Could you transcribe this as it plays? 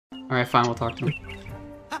Alright, fine, we'll talk to him.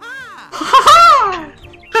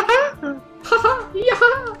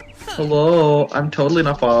 Hello, I'm totally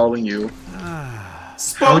not following you.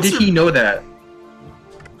 How did he know that?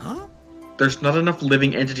 Huh? There's not enough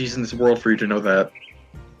living entities in this world for you to know that.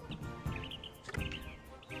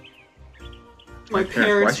 My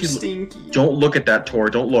parents are stinky. Don't look at that, Tor.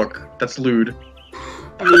 Don't look. That's lewd.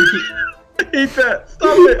 I mean, I hate that.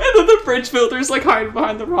 Stop it. And then the fridge filter's like hiding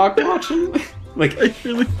behind the rock watching. Like, I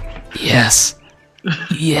really... Yes.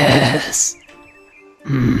 Yes.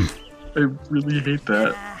 I really hate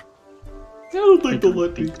that. I don't think they'll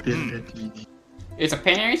let me. It's a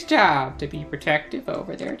parent's job to be protective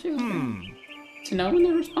over their children. To know when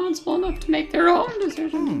they're responsible enough to make their own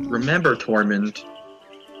decisions. Remember, Tormund.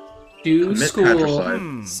 Do Commit school,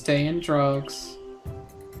 patricide. stay in drugs,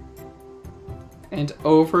 and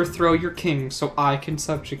overthrow your king so I can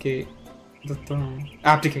subjugate the throne.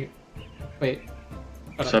 Abdicate. Wait.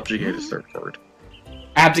 Subjugate is third word.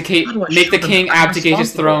 Abdicate. How do I Make the show them king I'm abdicate his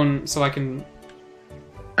responsible? throne so I can.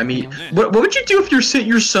 I mean, what would you do if you sent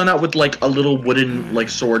your son out with like a little wooden like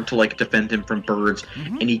sword to like defend him from birds,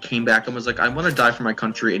 and he came back and was like, "I want to die for my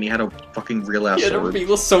country," and he had a fucking real ass He had a sword.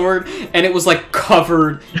 regal sword, and it was like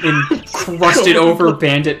covered in crusted over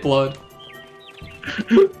bandit blood.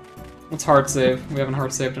 Let's hard save. We haven't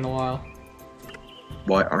hard saved in a while.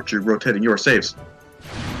 Why aren't you rotating your saves?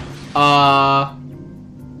 I'll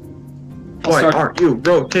Why start- aren't you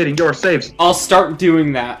rotating your saves? I'll start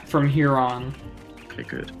doing that from here on. Okay,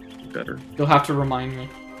 good. Better. You'll have to remind me.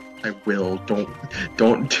 I will.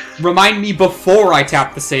 Don't. Remind me before I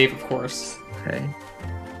tap the save, of course. Okay.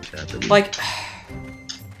 Like,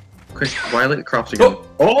 quick, Violet crops again.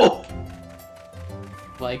 Oh!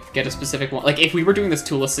 Like, get a specific one. Like, if we were doing this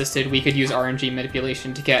tool assisted, we could use RNG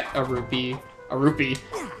manipulation to get a rupee. A rupee.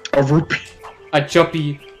 A rupee. A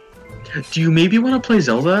juppie. Do you maybe want to play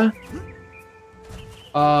Zelda?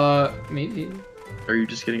 Maybe. Or are you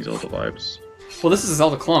just getting Zelda vibes? Well, this is a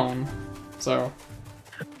Zelda clone, so.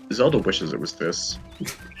 Zelda wishes it was this.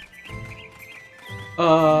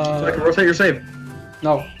 So I can rotate your save.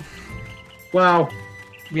 No. Wow.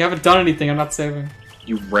 We haven't done anything, I'm not saving.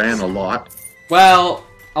 You ran a lot. Well,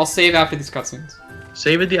 I'll save after these cutscenes.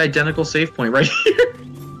 Save at the identical save point right here.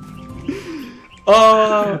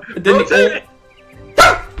 Then Rotate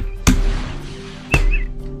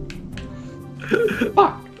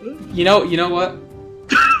Fuck. You know what?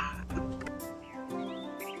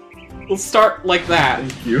 We'll start like that.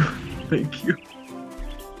 Thank you. Thank you.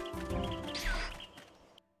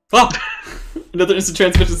 Oh! Another instant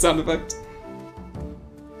transmission sound effect.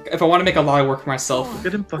 If I want to make a lot of work for myself, Look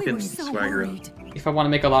at him fucking swaggering. if I want to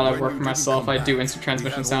make a lot of work for myself, I do instant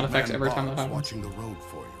transmission sound effects every time that happens. Watching the road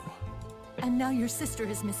for you. And now your sister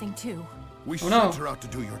is missing too. We Oh, sent no. her out to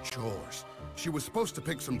do your chores. She was supposed to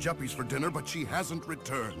pick some juppies for dinner, but she hasn't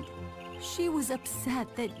returned. She was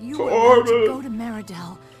upset that you were allowed to go to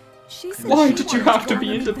Meridel. She said Why she did you wanted have to go be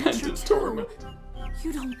on an independent, adventure too. Torment?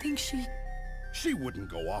 You don't think she... She wouldn't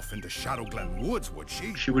go off into Shadowglen Woods, would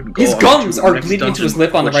she? She wouldn't go His on gums to the are next bleeding into his dungeon,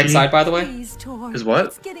 lip on the would right she? side, by the way. Please, Tor. His what?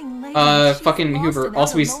 It's getting late and she's Fucking lost Hubert. and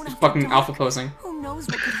Also, out he's alone after fucking dark. alpha posing. Who knows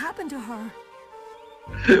what could happen to her?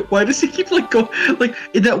 Why does he keep like go like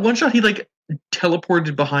in that one shot he like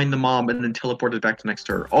teleported behind the mom and then teleported back to next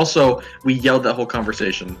to her. Also, we yelled that whole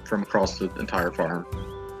conversation from across the entire farm.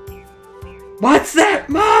 What's that,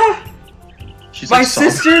 Ma? She's My like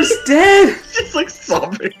sobbing. sister's dead! She's like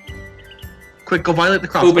sobbing. Quick, go violate the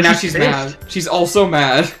crops. Oh, but now she's mad. She's also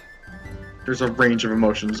mad. There's a range of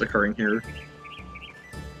emotions occurring here.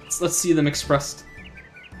 Let's see them expressed.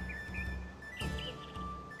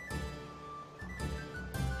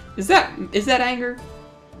 Is that anger?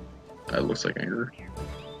 That looks like anger.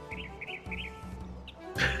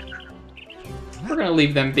 We're gonna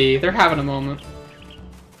leave them be. They're having a moment.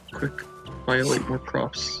 Quick, violate more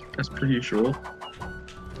crops as per usual.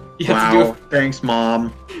 You have to Wow, thanks,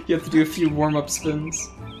 Mom. you have to do a few warm-up spins.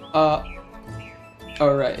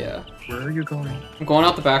 Alright, yeah. Where are you going? I'm going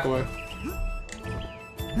out the back way.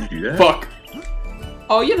 You do that? Fuck.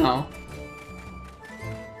 Oh, you know.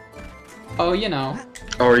 Oh, you know.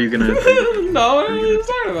 Oh, are you gonna No, I'm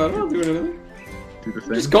sorry about it. I'm not doing anything. do the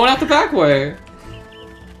thing? Just going out the back way.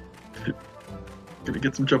 Gonna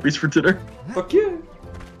get some jumpies for dinner? Fuck yeah.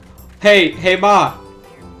 Hey, Ma.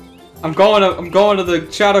 I'm going to the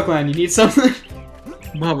Shadow Clan. You need something?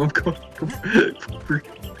 Mom, I'm going.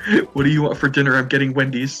 What do you want for dinner? I'm getting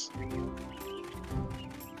Wendy's.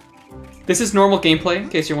 This is normal gameplay, in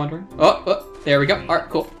case you're wondering. Oh, there we go. Alright,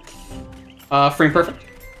 cool. Frame perfect.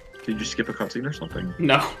 Did you skip a cutscene or something?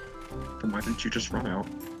 No. Then why didn't you just run out?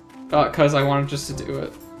 Cause I wanted just to do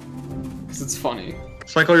it. Cause it's funny.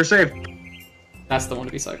 Cycle your save. That's the one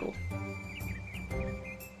to be cycled.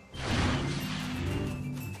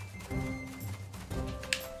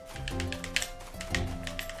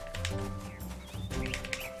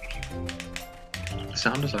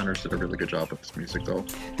 Sound designers did a really good job with this music, though.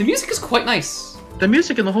 The music is quite nice. The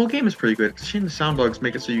music in the whole game is pretty good. It's a shame the sound bugs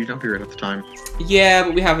make it so you don't hear it at the time. Yeah,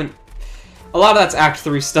 but we haven't... A lot of that's Act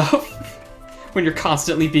 3 stuff. When you're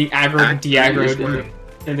constantly being aggroed and de-aggroed,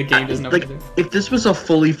 and the game doesn't know what to do. If this was a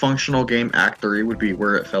fully functional game, Act 3 would be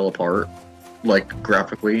where it fell apart. Like,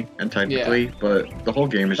 graphically and technically, yeah. But the whole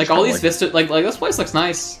game is like just all these Vista... Like, this place looks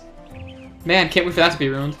nice. Man, can't wait for that to be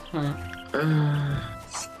ruined.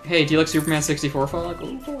 Hey, do you like Superman 64 fall? Like,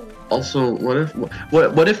 ooh. Also,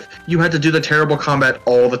 what if you had to do the terrible combat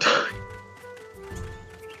all the time?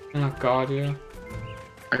 Oh god, yeah.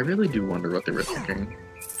 I really do wonder what they were thinking.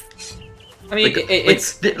 I mean, like,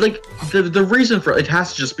 it's the reason for it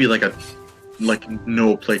has to just be like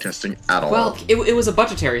no playtesting at all. Well, it was a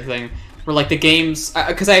budgetary thing where like the games,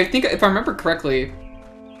 because I think if I remember correctly,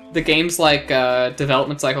 the game's like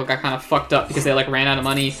development cycle got kind of fucked up because they like ran out of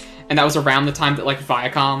money. And that was around the time that, like,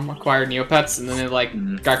 Viacom acquired Neopets, and then they, like,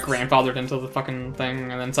 got grandfathered into the fucking thing,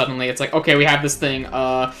 and then suddenly it's like, okay, we have this thing,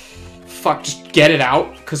 fuck, just get it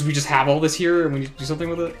out, because we just have all this here, and we need to do something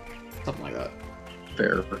with it? Something like that.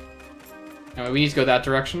 Fair. Anyway, we need to go that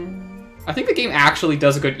direction. I think the game actually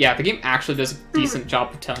does a good, yeah, the game actually does a decent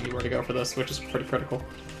job of telling you where to go for this, which is pretty critical.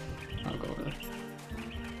 I'll go over there.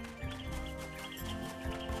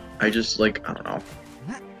 I just, like, I don't know.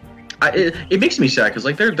 It makes me sad because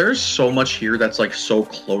like there's so much here that's like so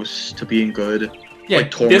close to being good. Yeah, like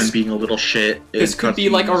Tormund being a little shit. This could be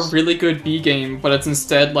like a really good B game, but it's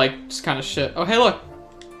instead like just kind of shit. Oh hey look,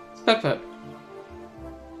 it's Pet.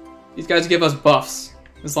 These guys give us buffs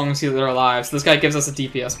as long as they're alive. So this guy gives us a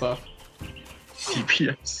DPS buff.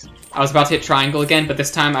 DPS. I was about to hit triangle again, but this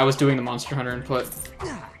time I was doing the Monster Hunter input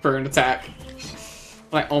for an attack.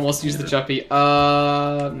 I almost used the Juppy.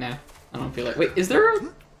 Nah, I don't feel like. Wait, is there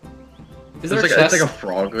a? Is there a chest? It's like a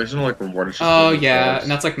frog. There's no like reward. It's just oh yeah, frogs.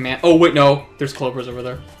 And that's like man. Oh wait, no. There's clovers over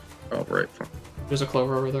there. Oh right. Fuck. There's a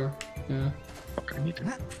clover over there. Yeah. Fuck, I need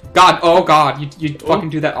to. God. Oh god. You fucking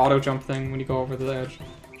do that auto jump thing when you go over the edge.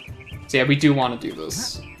 So yeah, we do want to do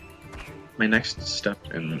this. My next step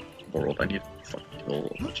in the world, I need to fucking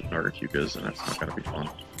kill a bunch of Nagakugas, and that's not gonna be fun.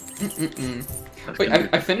 Wait,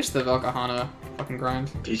 I finished the Velkahana fucking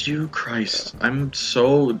grind. Did you? Christ. I'm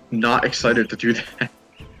so not excited to do that.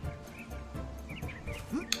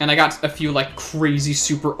 And I got a few, like, crazy,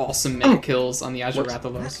 super awesome mega kills on the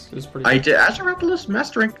Azurathalos. It was pretty good. I did. Azurathalos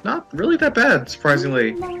mastering, not really that bad,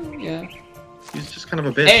 surprisingly. Yeah. He's just kind of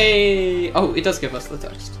a bitch. Hey! Oh, it does give us the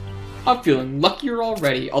text. I'm feeling luckier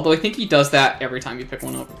already. Although I think he does that every time you pick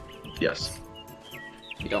one up. Yes.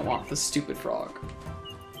 You don't want the stupid frog.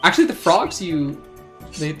 Actually, the frogs I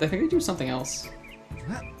think they do something else.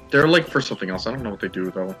 They're, like, for something else. I don't know what they do,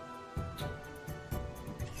 though.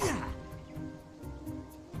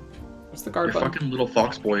 What's the guard Your button? fucking little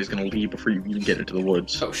fox boy is gonna leave before you even get into the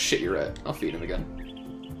woods. Oh shit, you're right. I'll feed him again.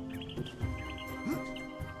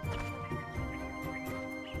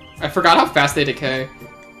 I forgot how fast they decay.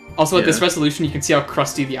 Also, at this resolution, you can see how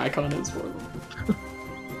crusty the icon is for them.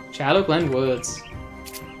 Shadow Glen Woods.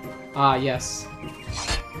 Ah, yes.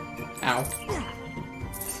 Ow.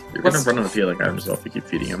 You're gonna run out of healing items though if you keep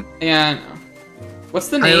feeding him. Yeah, I know. What's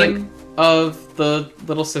the name of the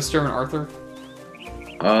little sister in Arthur?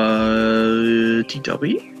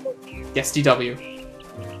 DW? Yes, DW.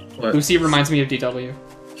 What? Lucy reminds me of DW.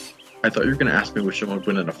 I thought you were gonna ask me which one would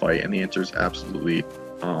win in a fight, and the answer is absolutely...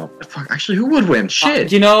 fuck, actually, who would win?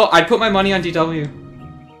 Shit! You know, I'd put my money on DW.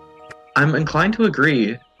 I'm inclined to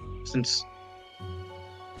agree, since...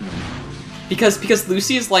 Because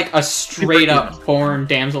Lucy is like a straight-up born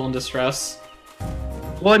damsel in distress.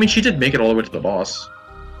 Well, I mean, she did make it all the way to the boss.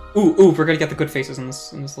 Ooh, we're gonna get the good faces in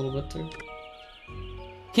this little bit, too.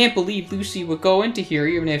 Can't believe Lucy would go into here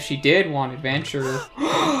even if she did want adventure.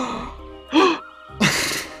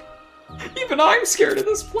 Even I'm scared of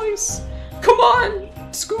this place. Come on,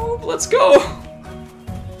 Scoob, let's go.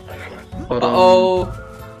 But, uh-oh.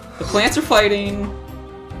 The plants are fighting.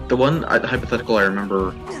 The one hypothetical I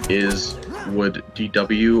remember is, would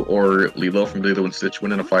DW or Lilo from Lilo and Stitch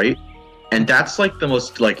win in a fight? And that's like the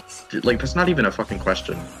most, like that's not even a fucking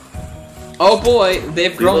question. Oh boy,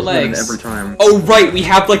 they've grown legs. Every time. Oh right, we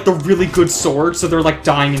have like the really good sword, so they're like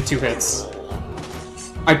dying in 2 hits.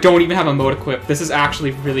 I don't even have a mode equipped. This is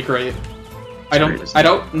actually really great. I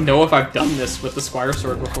don't know if I've done this with the Squire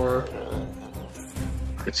sword before.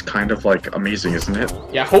 It's kind of like amazing, isn't it?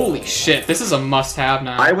 Yeah, holy shit, this is a must-have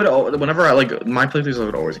now. I would, whenever I like my playthroughs, I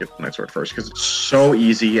would always get the Night Sword first because it's so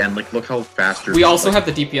easy and like look how fast you're. We also have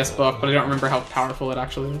the DPS buff, but I don't remember how powerful it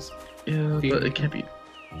actually is. Yeah, but it can't be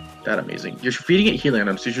that amazing. You're feeding it healing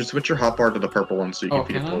items, so you should switch your hotbar to the purple one so you can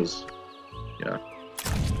feed it those. Yeah.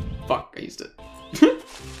 Fuck, I used it.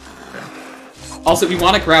 Also, we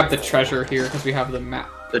want to grab the treasure here because we have the map.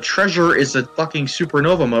 The treasure is a fucking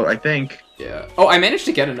supernova mote, I think. Yeah. Oh, I managed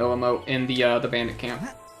to get a Nova mote in the bandit camp.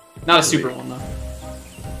 Not a super one though.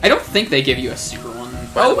 I don't think they give you a super one.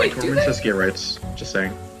 Oh wait, Torment says gear rights. Just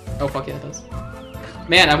saying. Oh fuck yeah, it does.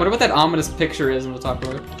 Man, I wonder what that ominous picture is in the top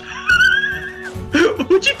right. What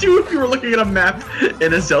would you do if you were looking at a map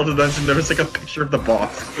in a Zelda dungeon? There was like a picture of the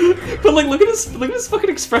boss. But like, look at his fucking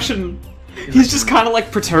expression. He's just kind of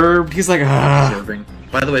like perturbed. He's like, ah. Observing.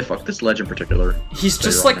 By the way, fuck this ledge in particular. He's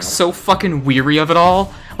just like so fucking weary of it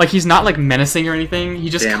all. Like he's not like menacing or anything. He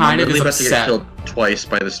just kind of is about upset. To get killed twice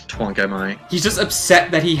by this twunk MI. He's just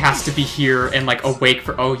upset that he has to be here and like awake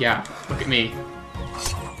for. Oh yeah, look at me.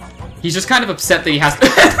 He's just kind of upset that he has to.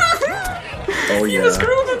 Oh yeah. He was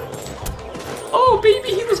grooving. Oh baby,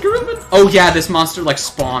 he was grooving. Oh yeah, this monster like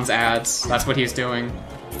spawns ads. That's what he's doing.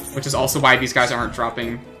 Which is also why these guys aren't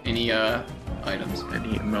dropping any items.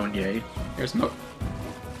 Any Monier. Here's Moat.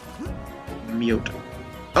 Mute.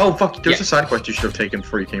 Oh fuck! There's a side quest you should have taken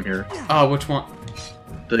before you came here. Oh, which one?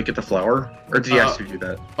 Did it get the flower, or did you actually do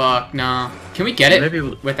that? Fuck no. Can we get it Maybe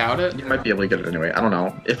without it? You might be able to get it anyway. I don't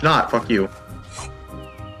know. If not, fuck you.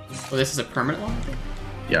 Well, this is a permanent one.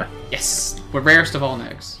 Yeah. Yes. We're rarest of all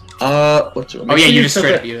negs. Let's. Oh yeah, you just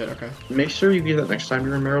straight up eat it. Okay. Make sure you get that next time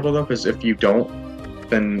you're in Merida though, because if you don't,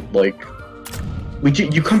 then like,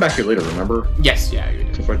 you come back here later. Remember? Yes. Yeah. You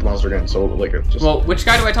do. To fight the monster again. So like, it's just. Well, which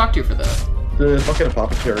guy do I talk to for that? The fucking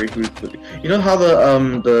apothecary who's you know how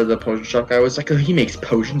the potion shop guy was like, oh, he makes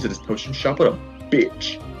potions at his potion shop? What a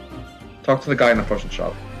bitch. Talk to the guy in the potion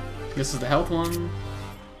shop. This is the health one.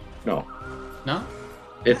 No. No?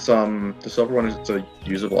 It's the silver one is it's a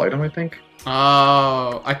usable item, I think.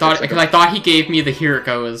 Oh, I thought because I thought he gave me the here it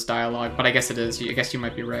goes dialogue, but I guess it is. I guess you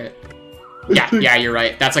might be right. Yeah, you're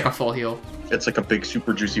right. That's like a full heal. It's like a big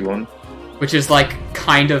super juicy one. Which is like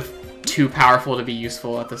kind of too powerful to be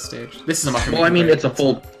useful at this stage. This is a mushroom. Well, I mean, it's a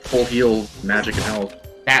full heal, magic and health.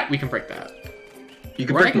 That we can break that. You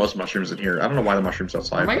can break most mushrooms in here. I don't know why the mushrooms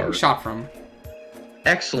outside. Where am I getting shot from?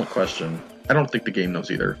 Excellent question. I don't think the game knows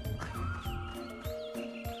either.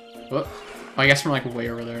 What? Oh, I guess from like way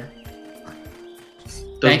over there.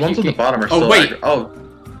 Those ones on the bottom are still. Oh wait! Oh,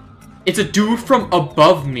 it's a dude from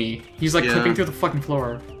above me. He's like clipping through the fucking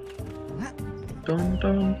floor. Dun,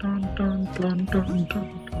 dun, dun, dun, dun, dun,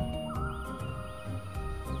 dun.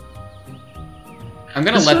 I'm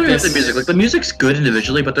gonna let this. The music, like the music's good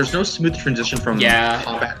individually, but there's no smooth transition from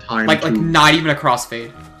combat time like to not even a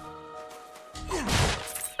crossfade.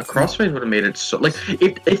 A crossfade would have made it so like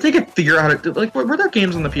if they could figure out how to like were there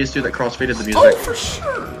games on the PS2 that crossfaded the music? Oh, for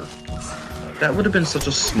sure. That would have been such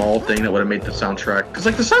a small thing that would have made the soundtrack because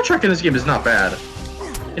like the soundtrack in this game is not bad.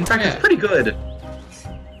 In fact, it's pretty good.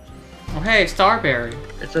 Oh hey, Starberry.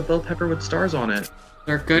 It's a bell pepper with stars on it.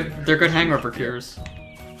 They're good. They're good hangover cures.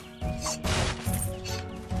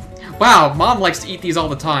 Wow, Mom likes to eat these all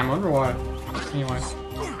the time. I wonder why. Anyway.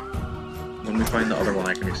 When we find the other one,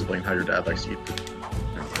 I can explain how your dad likes to eat.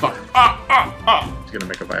 Fuck. He's gonna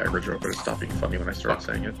make a Viagra joke, but it's stop being funny when I start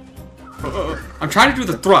saying it. I'm trying to do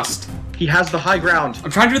the thrust. He has the high ground.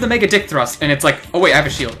 I'm trying to do the mega dick thrust, and it's like, oh wait, I have a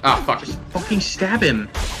shield. Ah, fuck. Just fucking stab him.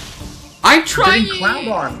 I'm trying. Clown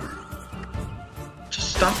on.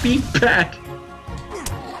 Just stop being bad.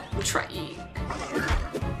 I'm trying.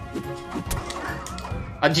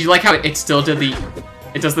 Do you like how it still did the...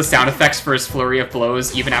 It does the sound effects for his flurry of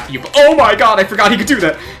blows even after you... Oh my god, I forgot he could do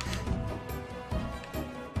that!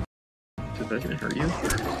 Is that gonna hurt you?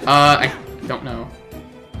 I don't know.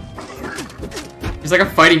 He's like a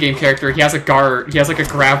fighting game character. He has a guard. He has like a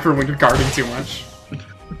grab for when you're guarding too much.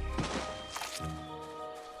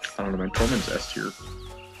 I don't know, man. Torment's S tier.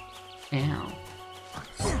 Ow.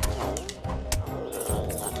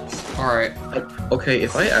 Alright. Okay,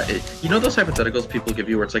 if you know those hypotheticals people give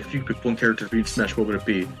you where it's like, if you pick one character for each Smash, what would it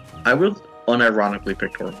be? I would unironically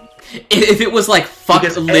pick Torment. If it was like, fuck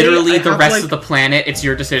because literally the rest of the planet, it's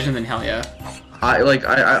your decision, then hell yeah. I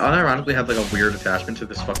unironically have like a weird attachment to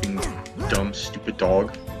this fucking dumb, stupid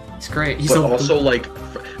dog. It's great. He's but so also like,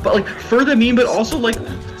 for the meme, but also like,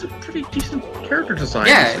 it's a pretty decent character design.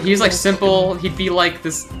 Yeah, he's like simple. He'd be like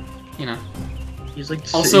this, you know. He's like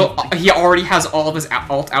also he already has all of his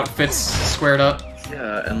alt outfits squared up.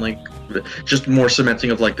 Yeah, and like just more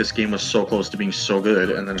cementing of like this game was so close to being so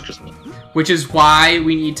good, and then it just. Which is why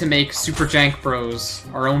we need to make Super Jank Bros,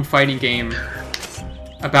 our own fighting game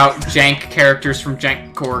about jank characters from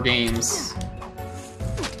jank core games.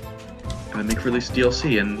 And then they could release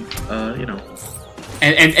DLC, and you know.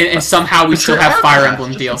 And somehow we still have Fire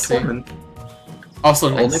Emblem DLC. Also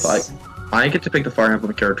nice. Only if I get to pick the Fire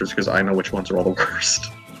Emblem characters because I know which ones are all the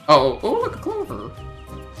worst. Oh, look, a clover.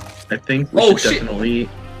 I think we should definitely.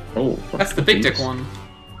 Oh, that's the big dick one.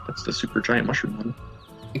 That's the super giant mushroom one.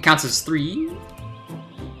 It counts as 3.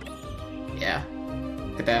 Yeah.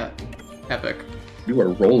 Look at that. Epic. You are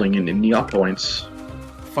rolling in Neopets.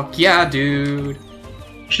 Fuck yeah, dude.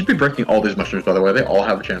 You should be breaking all these mushrooms, by the way. They all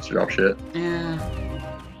have a chance to drop shit. Yeah.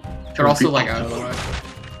 They're also, like, out of the way.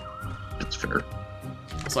 That's fair.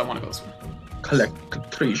 So I want to go this way.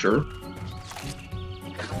 Collect treasure.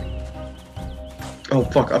 Oh,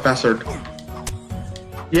 fuck. A bastard.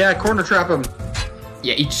 Yeah, corner trap him.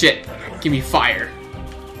 Yeah, eat shit. Give me fire.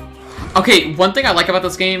 Okay, one thing I like about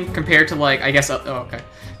this game, compared to, like, I guess... oh, okay.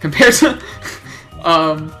 Compared to...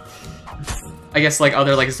 I guess, like,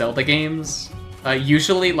 other, like, Zelda games,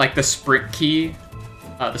 usually, like, the sprint key...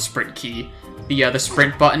 the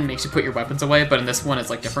sprint button makes you put your weapons away, but in this one, it's,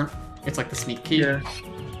 like, different. It's, like, the sneak key. Yeah.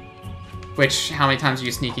 Which, how many times are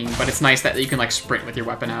you sneaking? But it's nice that you can, like, sprint with your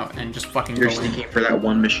weapon out and just fucking You're go sneaking for that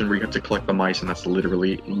one mission where you have to collect the mice, and that's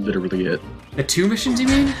literally it. The 2 missions, you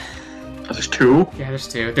mean? Oh, there's 2? Yeah, there's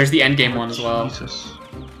 2. There's the endgame one as well. Jesus.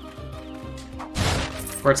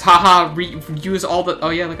 Where it's, haha, use all the... Oh,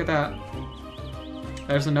 yeah, look at that.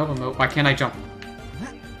 There's a Nova Mote. Why can't I jump?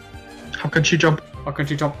 How can she jump? How can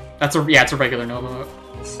she jump? That's a... Yeah, it's a regular Nova Mote.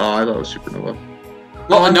 Oh, I thought it was Supernova.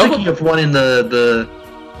 Well, I'm a Nova... thinking of one in the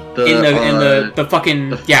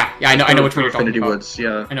fucking... Yeah, I know which one you're talking Infinity about. Woods,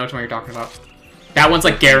 yeah. I know which one you're talking about. That one's,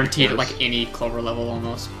 like, guaranteed at, like, any Clover level,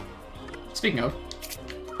 almost. Speaking of...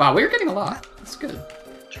 Wow, we're getting a lot. That's good.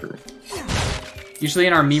 True. Usually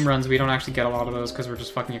in our meme runs, we don't actually get a lot of those because we're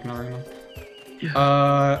just fucking ignoring them.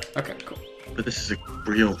 Yeah. Okay, cool. But this is a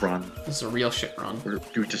real run. This is a real shit run. Where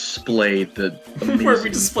we display the amazing... Where we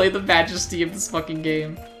display the majesty of this fucking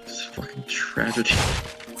game. This fucking tragedy.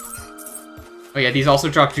 Oh yeah, these also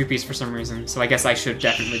drop rupees for some reason, so I guess I should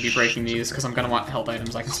definitely be breaking these because I'm gonna want health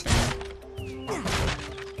items I can spam.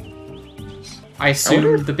 I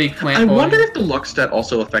assume the big plant boy... I wonder if the luck stat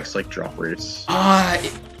also affects, like, drop rates.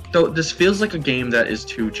 So this feels like a game that is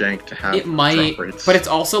too jank to have it might, drop rates. but it's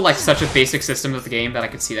also, like, such a basic system of the game that I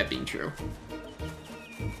could see that being true.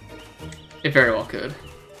 It very well could.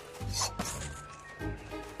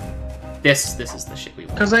 This is the shit we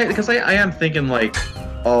want. Because I am thinking, like,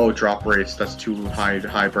 oh, drop rates, that's too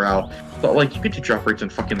highbrow. But, like, you could do drop rates in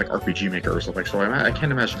fucking, like, RPG Maker or something, so I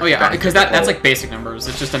can't imagine... Oh yeah, because that's, like, basic numbers.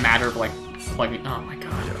 It's just a matter of, like, plugging... Oh my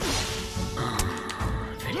god.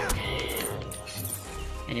 Video game.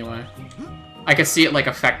 Anyway. I could see it, like,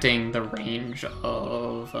 affecting the range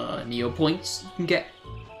of, Neopoints you can get.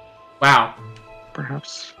 Wow.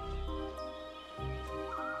 Perhaps.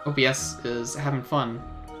 OBS is having fun.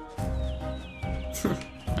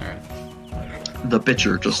 Alright. The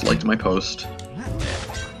Bitcher just liked my post.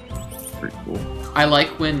 Pretty cool. I like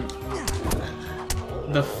when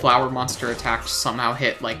the flower monster attacks somehow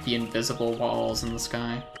hit, like, the invisible walls in the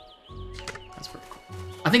sky. That's pretty cool.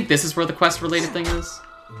 I think this is where the quest-related thing is.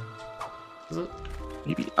 Is it?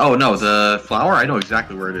 Maybe. Oh, no, the flower? I know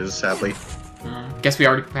exactly where it is, sadly. Guess we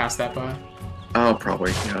already passed that by. Oh,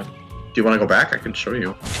 probably, yeah. Do you want to go back? I can show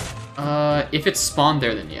you. If it's spawned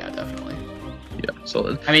there, then yeah, definitely. Yeah,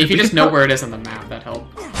 so... I mean, if you just know where it is on the map, that'd help.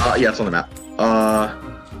 Yeah, it's on the map.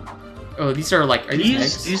 Oh, these are, like, are these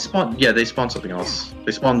eggs? These spawn... Yeah, they spawn something else.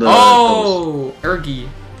 They spawn the... Oh! Ergi.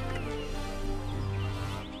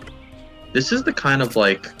 This is the kind of,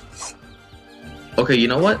 like... Okay, you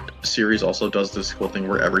know what? Series also does this cool thing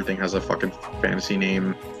where everything has a fucking fantasy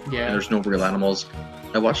name. Yeah. And there's no real animals.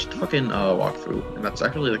 I watched fucking Wakfu, and that's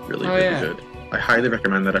actually, like, really, really good. I highly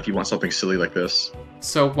recommend that if you want something silly like this.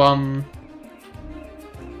 So,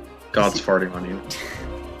 God's farting on you.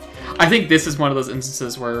 I think this is one of those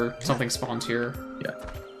instances where something spawns here.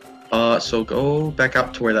 Yeah. So go back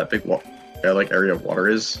out to where that big like area of water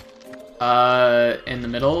is. In the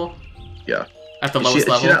middle? Yeah. At the lowest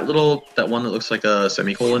level? See that one that looks like a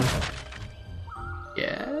semicolon?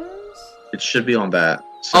 Yes? It should be on that.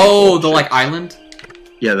 Oh, the, like, island?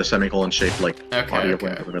 Yeah, the semicolon-shaped, like, body of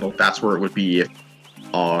land in the middle. That's where it would be if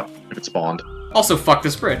it spawned. Also, fuck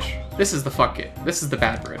this bridge. This is the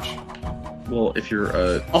bad bridge. Well, if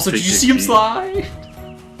you're Also, did you see him slide?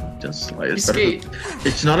 Just slide.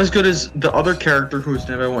 It's not as good as the other character whose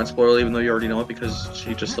name I won't spoil, even though you already know it, because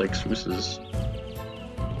she just, like, swooses.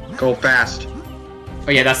 Go fast.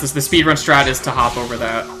 Oh yeah, that's the speedrun strat is to hop over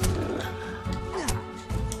that.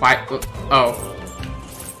 Why? Oh.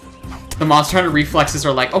 The Monster Hunter reflexes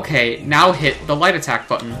are like, okay, now hit the light attack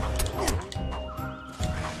button.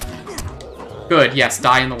 Good, yes,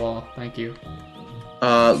 die in the wall. Thank you.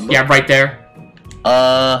 Yeah, right there.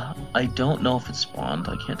 I don't know if it's spawned.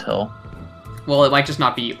 I can't tell. Well, it might just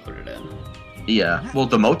not be loaded in. Yeah. Well,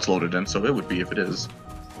 the moat's loaded in, so it would be if it is.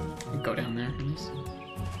 Go down there.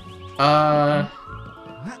 Yeah,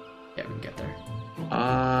 we can get there.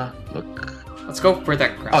 Look. Let's go where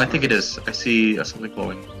that grass. Oh, I think it is. I see something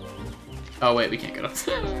glowing. Oh wait, we can't get up.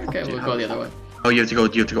 Okay, we'll go the other way. Oh, you have to go.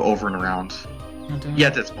 You have to go over and around. Yeah,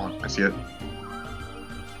 that's spawn. I see it.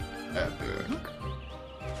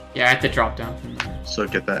 Yeah, I have to drop down from there. So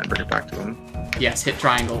get that and bring it back to him. Yes, hit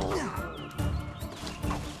triangle.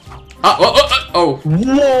 Oh!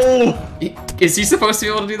 Whoa! Is he supposed to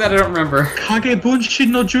be able to do that? I don't remember. Kage Bunshin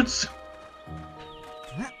no Jutsu.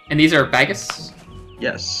 And these are Bagus?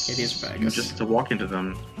 Yes. Yeah, these are Bagus. You just have to walk into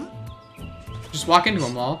them. Just walk into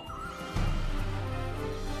them all.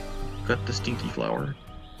 Got the stinky flower.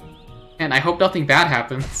 And I hope nothing bad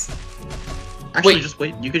happens. Actually, Wait. just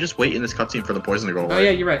wait. You could just wait in this cutscene for the poison to go away. Oh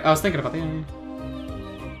yeah, you're right. I was thinking about that. Yeah.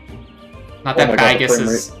 Not that my God, the Bagus frame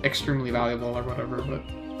is extremely valuable or whatever, but...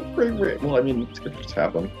 Well, I mean, it's good to just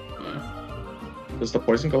have them. Yeah. Does the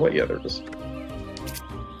poison go away? Yeah, they're just...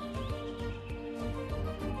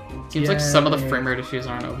 Seems like some of the frame rate issues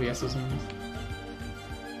aren't OBS's own.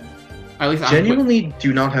 At least Genuinely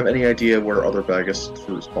do not have any idea where other Bagus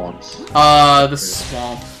fruit spawns. the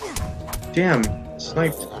swamp. Damn,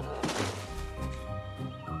 sniped.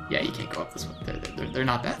 Yeah, you can't go up this way. They're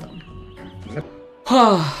not that dumb. Yep.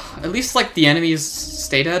 At least, like, the enemies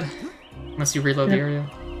stay dead. Unless you reload the area.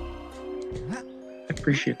 I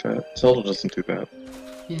appreciate that. Zelda doesn't do that.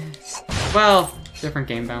 Yeah. Well, different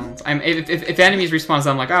game balance. If enemies respawn,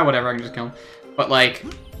 I'm like, oh, whatever, I can just kill them. But, like,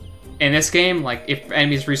 in this game, like, if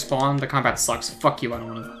enemies respawn, the combat sucks. Fuck you, I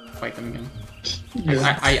don't want to fight them again.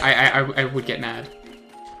 Yeah. I would get mad.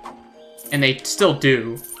 And they still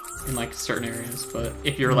do in, like, certain areas. But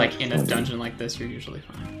if you're, like, in a dungeon like this, you're usually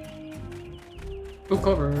fine. Ooh,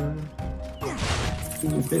 cover. Ooh,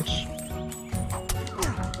 bitch.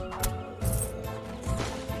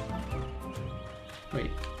 Wait,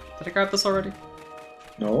 did I grab this already?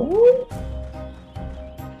 No?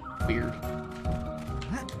 Weird.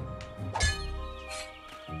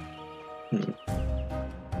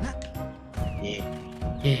 Yeah.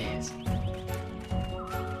 Yes.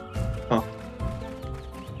 Huh.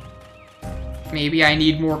 Maybe I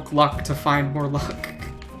need more luck to find more luck.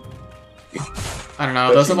 I don't know,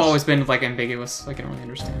 That those have seems- always been, like, ambiguous. Like, I don't really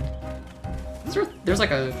understand. There's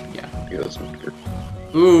like a... yeah. Yeah, that's weird.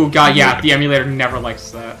 Ooh, god, yeah, the emulator never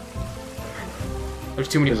likes that. There's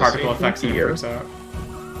too many There's a particle same effects and it here. freaks out.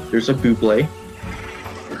 There's a Buble.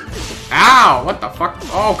 Ow! What the fuck?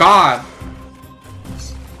 Oh god!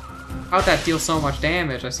 How'd that deal so much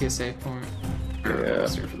damage? I see a save point. Yeah.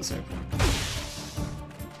 Let's do it for the save point.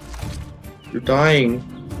 You're dying.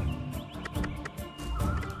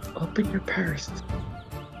 Open your purse.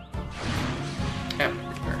 Yeah.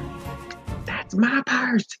 That's my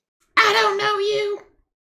purse. I don't know you!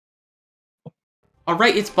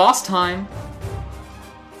 Alright, it's boss time.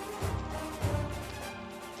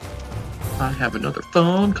 I have another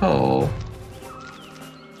phone call.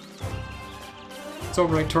 It's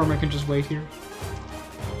alright, Torment can just wait here.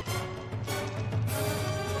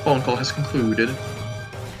 Phone call has concluded.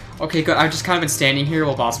 Okay, good. I've just kind of been standing here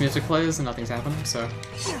while boss music plays and nothing's happening, so...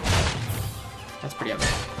 that's pretty epic.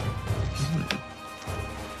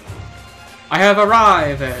 I have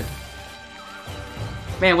arrived!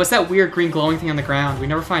 Man, what's that weird green glowing thing on the ground? We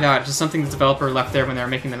never find out. It's just something the developer left there when they were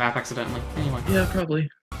making the map accidentally. Anyway. Yeah, probably.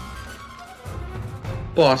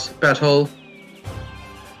 Boss battle.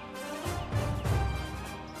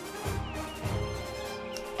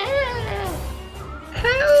 Help!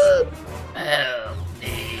 Help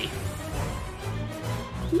me.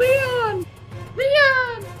 Leon!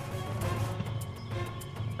 Leon!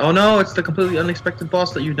 Oh no, it's the completely unexpected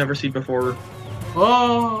boss that you've never seen before.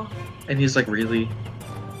 Oh! And he's like, really?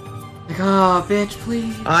 Like, oh, bitch,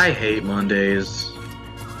 please. I hate Mondays.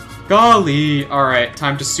 Golly! Alright,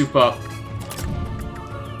 time to soup up.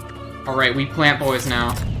 Alright, we plant boys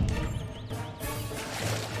now.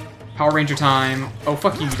 Power Ranger time. Oh,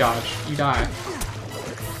 fuck you, you dodge. You die.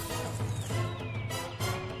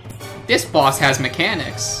 This boss has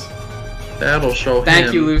mechanics. That'll show him.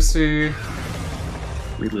 Thank you, Lucy.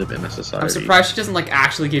 We live in a society. I'm surprised she doesn't, like,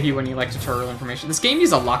 actually give you any, like, tutorial information. This game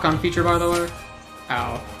uses a lock-on feature, by the way.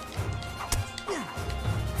 Ow.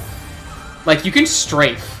 Like, you can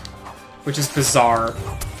strafe. which is bizarre.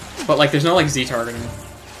 But like, there's no like Z targeting.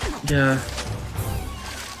 Yeah.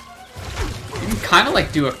 You can kind of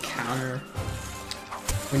like do a counter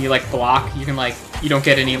when you like block. You can like you don't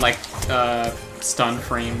get any like stun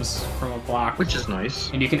frames from a block, Which is nice.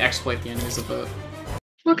 and you can exploit the enemies a bit.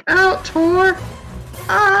 Look out, Tor!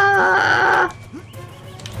 Ah!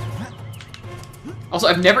 Also,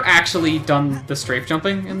 I've never actually done the strafe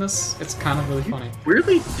jumping in this. It's kind of really funny.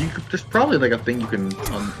 Weirdly, there's probably like a thing you can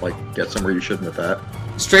like get somewhere you shouldn't with that.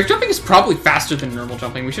 Strafe jumping is probably faster than normal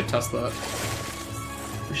jumping. We should test that.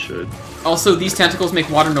 We should. Also, these tentacles make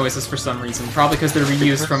water noises for some reason. Probably because they're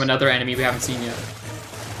reused from another enemy we haven't seen yet.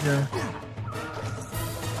 Yeah.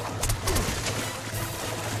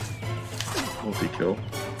 Multi-kill.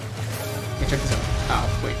 Okay, check this out. Ow,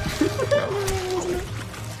 wait.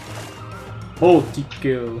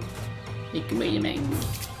 Multi-kill. Make me angry.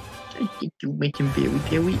 I think you make him very,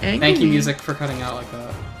 very angry. Thank you, music, for cutting out like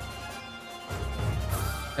that.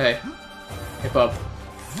 Hey. Hey, bub.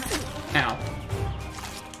 Ow.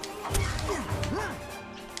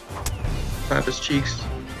 Clap his cheeks.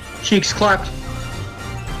 Cheeks clapped.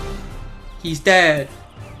 He's dead.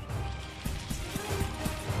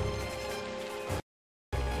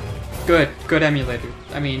 Good emulator.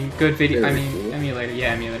 I mean, good video. I mean, emulator. Yeah,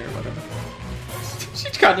 emulator, whatever. She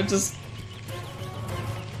kind of just.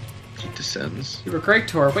 She descends. You were great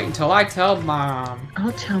to her. Wait until I tell Mom.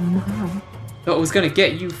 I'll tell Mom. Though it was gonna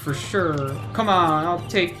get you for sure. Come on, I'll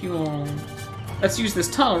take you home. Let's use this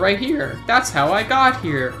tunnel right here. That's how I got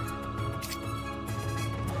here.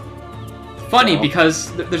 Funny,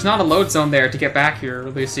 because there's not a load zone there to get back here,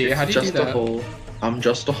 Lucy. How do you do that? Just a hole. I'm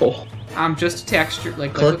just a hole. I'm just a texture,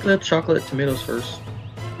 like... Collect the chocolate tomatoes first.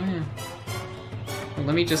 Oh, yeah. Well,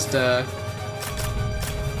 let me just, Let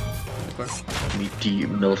me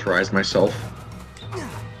demilitarize myself.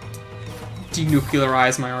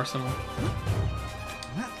 denuclearize my arsenal.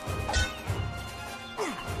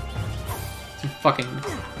 Some fucking...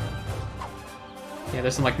 Yeah,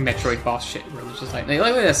 there's some, like, Metroid boss shit where it's just like, hey, look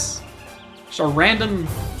at this! Just a random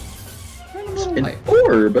little An light.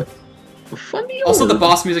 orb? A funny Also, orb. the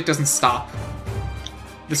boss music doesn't stop.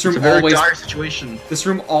 This room It's a very always... dire situation. This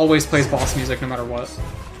room always plays boss music no matter what.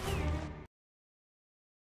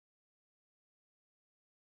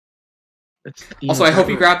 Also, I hope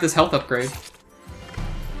you grabbed this health upgrade.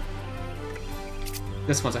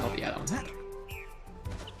 This one's a health, yeah, that one's a health.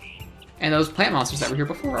 And those plant monsters that were here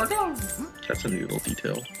before are gone. That's a new little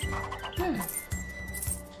detail. Yeah.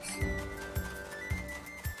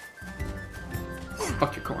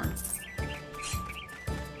 Fuck your corn.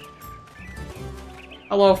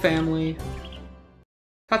 Hello, family.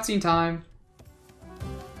 Cutscene time.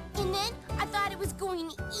 And then I thought it was going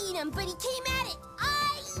to eat him, but he came at it.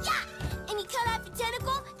 Yeah! And he cut off the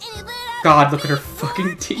tentacle, and it lit up. God, look at her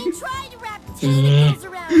fucking teeth. And tried to wrap the tentacles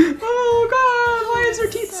around it. Oh God, why is her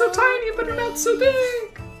teeth so tiny but her mouth so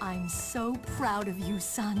big? I'm so proud of you,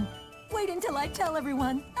 son. Wait until I tell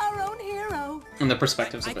everyone. Our own hero. And the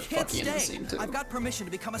perspective's a I bit can't fucky in the stay. scene too. I've got permission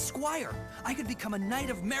to become a squire. I could become a knight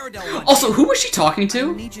of Meridel one Also, day. who was she talking I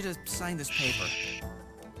to? need you to sign this paper.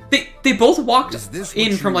 They both walked Is this in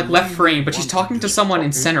what from you like left really frame, but she's want to talking to do? someone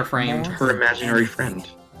in center frame. Her imaginary friend.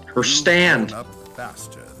 Her stand. Grown up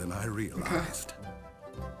faster than I realized.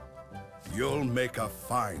 You'll make a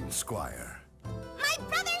fine squire. My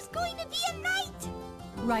brother's going to be a knight.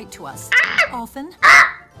 Write to us often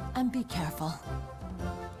and be careful.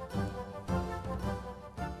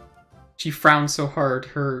 She frowned so hard,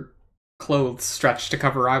 her clothes stretched to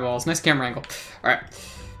cover her eyeballs. Nice camera angle. Alright.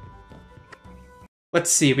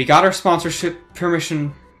 Let's see, we got our sponsorship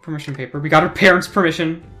permission paper. We got our parents'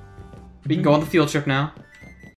 permission. We can go on the field trip now.